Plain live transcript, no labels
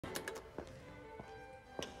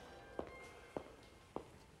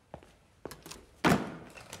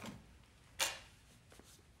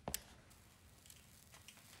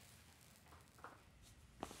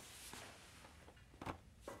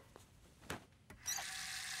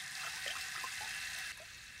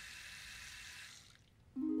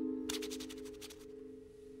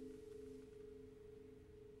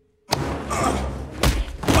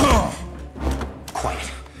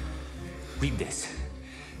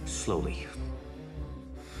slowly.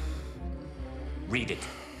 Read it.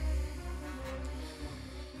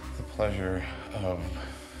 The pleasure of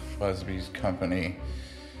Busby's company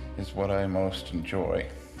is what I most enjoy.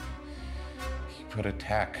 He put a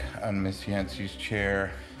tack on Miss Yancey's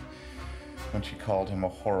chair when she called him a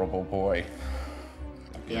horrible boy.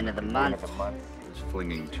 At the end of the month, He's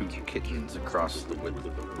flinging 2 kittens across the width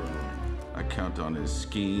of the room. I count on his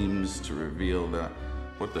schemes to reveal that.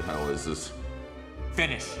 What the hell is this?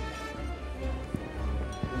 Finish.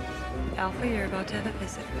 Alpha, you're about to have a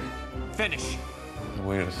visitor. Finish. The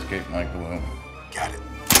way to escape my gloom. Got it.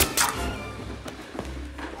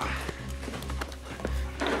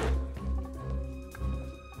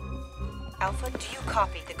 Alpha, do you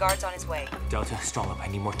copy? The guard's on his way. Delta, stall up. I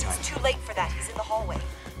need more time. It's too late for that. He's in the hallway.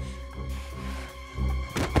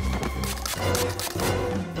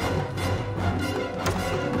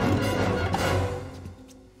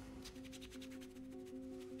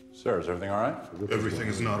 Sir, is everything all right? Everything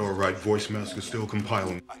is not all right. Voice mask is still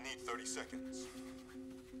compiling. I need 30 seconds.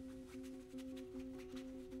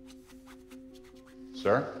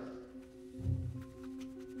 Sir?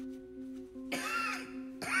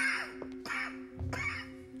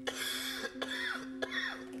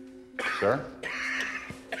 Sir?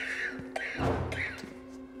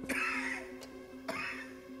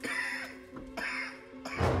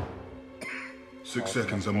 6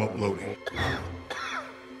 seconds, I'm uploading.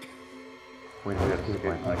 Way to escape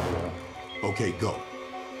my gloom. Okay, go.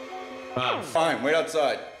 Fine, wait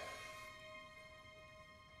outside.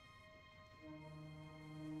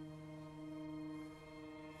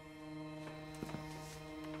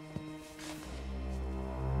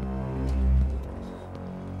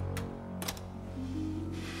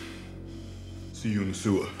 See you in the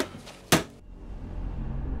sewer.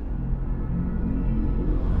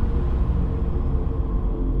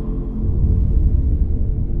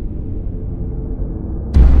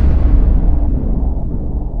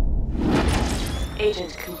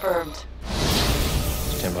 Agent confirmed.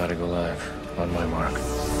 Stand by to go live. On my mark.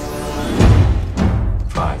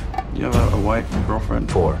 5, You have a wife,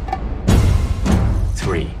 girlfriend? 4,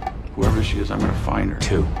 3, Whoever she is, I'm gonna find her.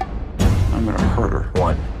 2, I'm gonna hurt her.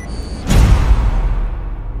 1.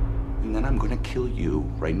 And then I'm gonna kill you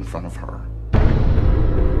right in front of her.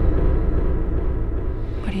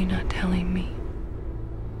 What are you not telling me?